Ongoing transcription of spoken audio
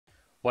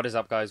What is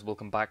up, guys?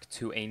 Welcome back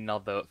to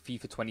another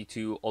FIFA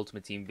 22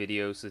 Ultimate Team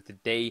video. So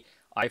today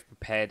I've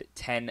prepared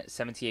 10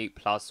 78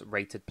 plus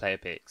rated player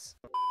picks.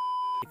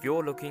 If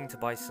you're looking to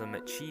buy some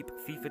cheap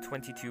FIFA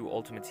 22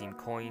 Ultimate Team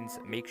coins,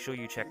 make sure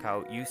you check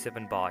out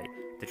U7 Buy.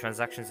 The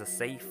transactions are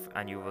safe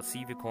and you will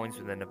receive your coins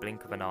within a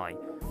blink of an eye.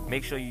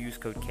 Make sure you use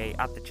code K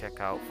at the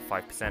checkout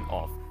for 5%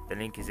 off. The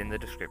link is in the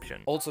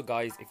description. Also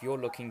guys, if you're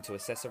looking to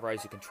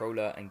accessorize your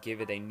controller and give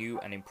it a new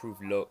and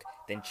improved look,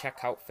 then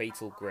check out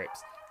Fatal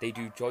Grips. They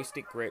do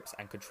joystick grips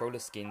and controller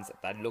skins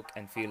that look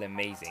and feel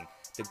amazing.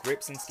 The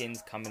grips and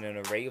skins come in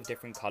an array of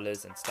different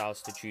colors and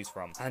styles to choose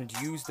from. And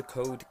use the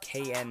code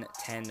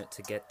KN10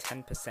 to get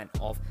 10%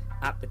 off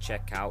at the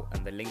checkout,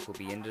 and the link will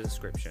be in the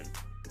description.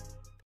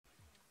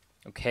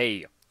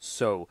 Okay,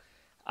 so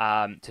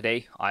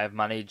today I have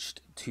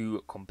managed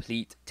to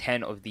complete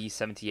 10 of these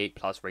 78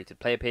 plus rated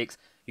player picks.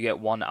 You get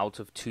 1 out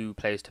of 2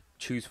 players to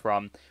choose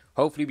from.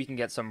 Hopefully we can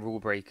get some rule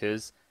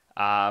breakers.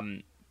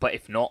 But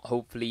if not,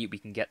 hopefully we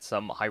can get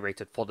some high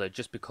rated fodder,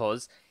 just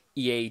because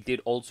EA did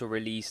also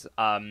release,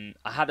 I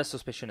had a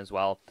suspicion as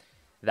well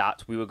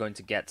that we were going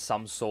to get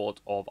some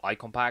sort of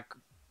icon pack.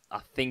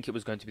 I think it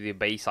was going to be the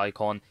base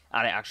icon,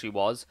 and it actually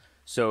was.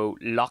 So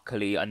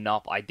luckily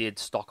enough, I did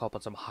stock up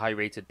on some high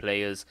rated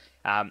players,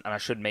 and I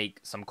should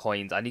make some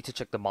coins. I need to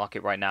check the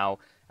market right now,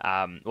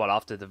 well,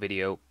 after the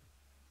video,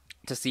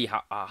 to see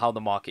how the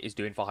market is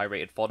doing for high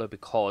rated fodder,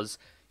 because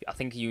I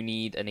think you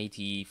need an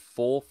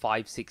 84,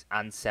 5, 6,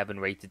 and 7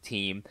 rated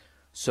team.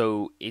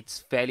 So it's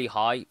fairly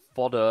high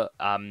fodder.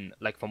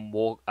 Like from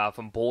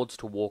boards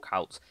to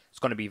walkouts, it's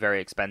going to be very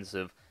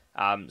expensive.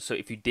 So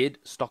if you did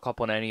stock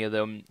up on any of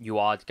them, you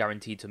are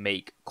guaranteed to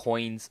make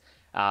coins,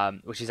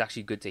 which is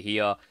actually good to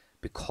hear,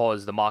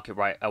 because the market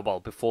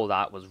before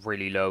that was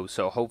really low.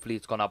 So hopefully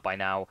it's gone up by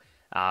now.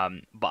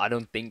 But I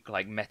don't think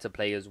like meta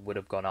players would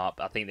have gone up.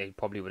 I think they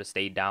probably would have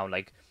stayed down,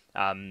 like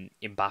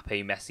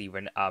Mbappe, Messi,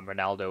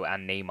 Ronaldo,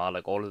 and Neymar.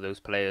 Like all of those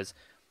players,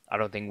 I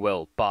don't think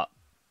will. But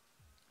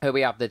here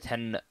we have the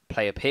 10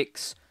 player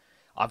picks.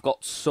 I've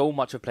got so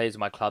much of players in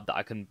my club that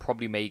I can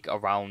probably make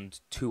around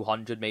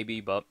 200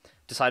 maybe, but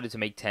decided to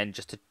make 10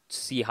 just to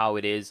see how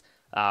it is,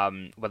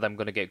 whether I'm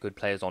going to get good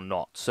players or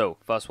not. So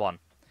first one,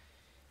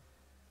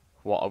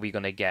 what are we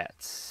going to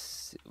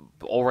get?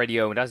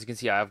 Already owned. As you can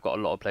see, I've got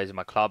a lot of players in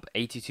my club.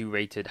 82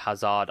 rated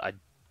Hazard. I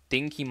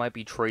think he might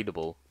be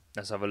tradable.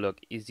 Let's have a look.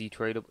 Is he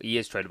tradable? He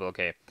is tradable.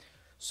 Okay.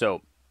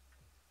 So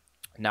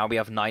now we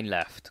have 9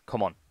 left.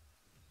 Come on.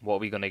 What are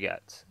we going to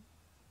get?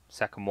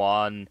 Second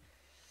one.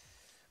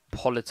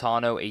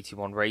 Politano,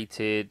 81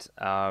 rated.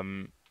 I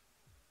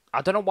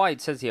don't know why it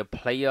says here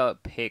player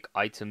pick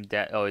item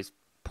debt. Oh, it's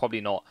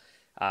probably not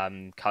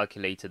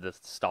calculated the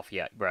stuff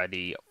yet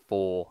ready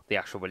for the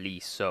actual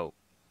release. So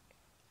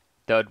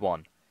third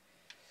one.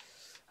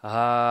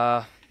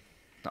 I'm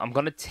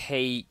going to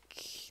take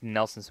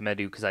Nelson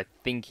Semedo because I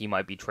think he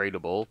might be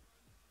tradable.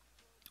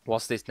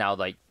 What's this now?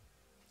 Like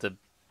the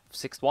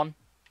 6th one?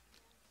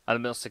 I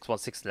don't know,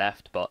 6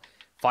 left, but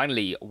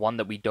finally one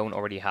that we don't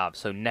already have.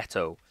 So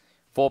Neto.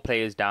 4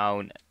 players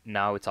down.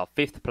 Now it's our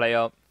 5th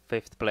player.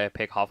 5th player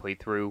pick halfway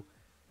through.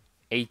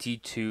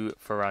 82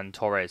 Ferran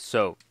Torres.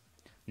 So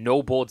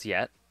no boards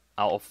yet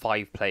out of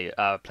 5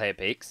 player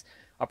picks.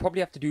 I'll probably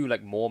have to do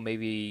like more,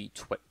 maybe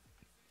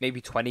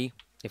 20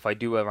 if I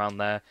do around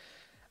there.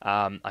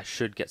 I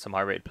should get some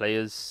high rated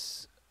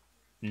players.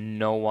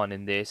 No one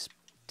in this.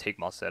 Take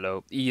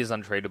Marcelo. He is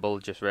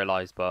untradeable, just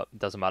realized, but it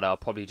doesn't matter. I'll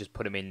probably just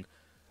put him in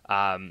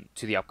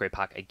to the upgrade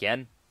pack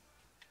again.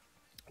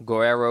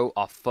 Guerrero,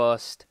 our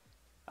first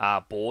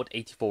board,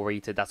 84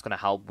 rated. That's going to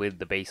help with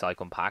the base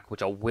icon pack,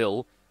 which I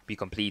will be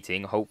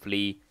completing.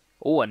 Hopefully.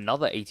 Oh,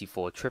 another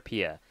 84.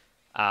 Trippier.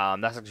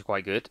 That's actually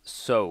quite good.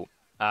 So,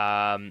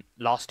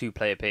 last 2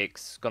 player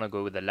picks. Gonna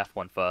go with the left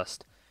one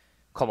first.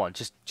 Come on,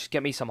 just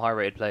get me some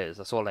high-rated players.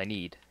 That's all I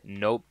need.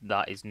 Nope,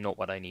 that is not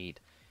what I need.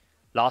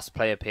 Last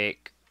player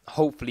pick.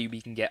 Hopefully we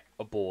can get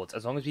a board.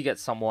 As long as we get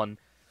someone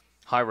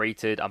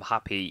high-rated, I'm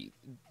happy.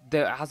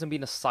 There hasn't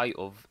been a sight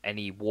of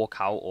any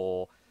walkout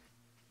or...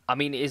 I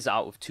mean, it is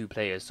out of 2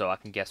 players, so I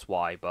can guess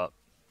why, but...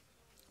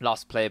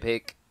 Last player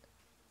pick.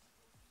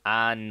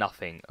 And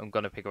nothing. I'm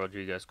going to pick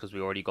Rodriguez because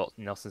we already got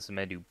Nelson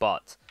Semedo,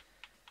 but...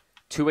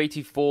 2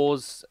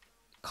 84s...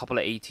 couple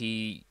of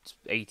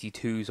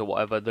 82s or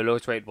whatever. The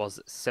lowest rate was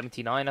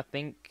 79, I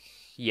think.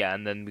 Yeah,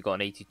 and then we got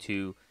an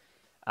 82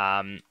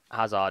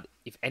 Hazard.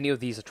 If any of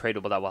these are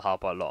tradable, that will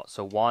help a lot.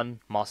 So 1,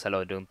 Marcelo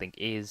I don't think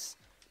is,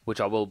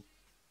 which I will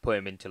put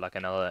him into like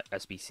another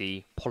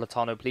SBC.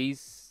 Politano,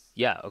 please.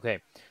 Yeah, okay.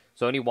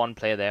 So only 1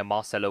 player there,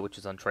 Marcelo, which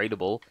is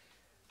untradeable.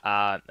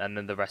 And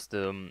then the rest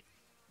of them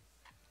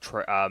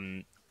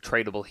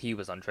tradable. He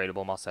was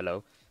untradeable,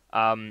 Marcelo.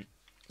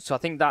 So I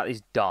think that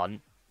is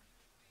done.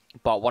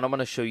 But what I'm going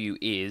to show you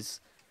is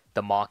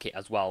the market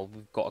as well.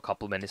 We've got a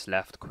couple minutes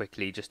left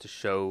quickly just to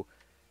show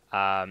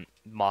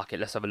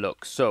market. Let's have a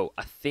look. So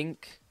I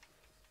think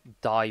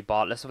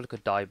Dybala. Let's have a look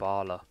at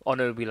Dybala. Oh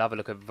no, we'll have a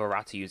look at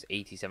Verratti, who's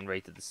 87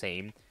 rated the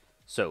same.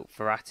 So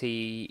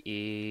Verratti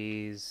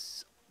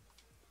is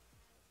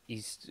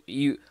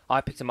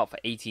I picked him up for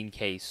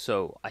 18k,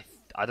 so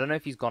I don't know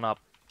if he's gone up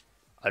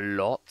a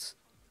lot.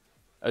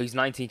 Oh, he's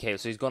 19k,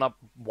 so he's gone up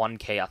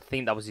 1k. I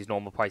think that was his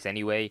normal price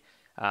anyway.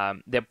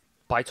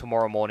 By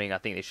tomorrow morning, I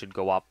think they should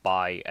go up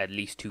by at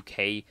least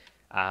 2k,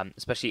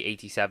 especially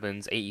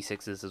 87s,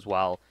 86s as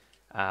well.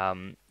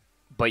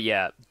 But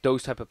yeah,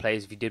 those type of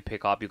players, if you did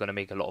pick up, you're going to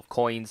make a lot of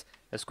coins.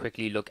 Let's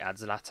quickly look at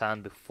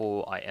Zlatan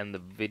before I end the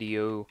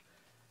video.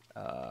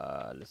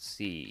 Let's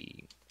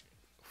see,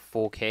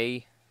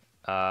 4k.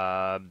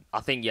 I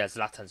think, yeah,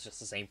 Zlatan's just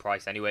the same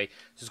price anyway.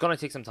 So it's going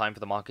to take some time for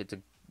the market to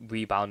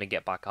rebound and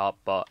get back up.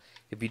 But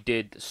if you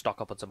did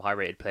stock up on some high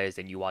rated players,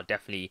 then you are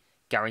definitely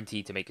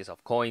guaranteed to make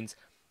yourself coins.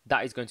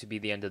 That is going to be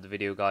the end of the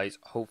video, guys.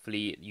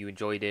 Hopefully you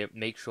enjoyed it.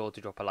 Make sure to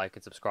drop a like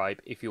and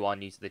subscribe if you are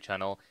new to the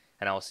channel,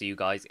 and I'll see you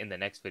guys in the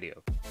next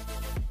video.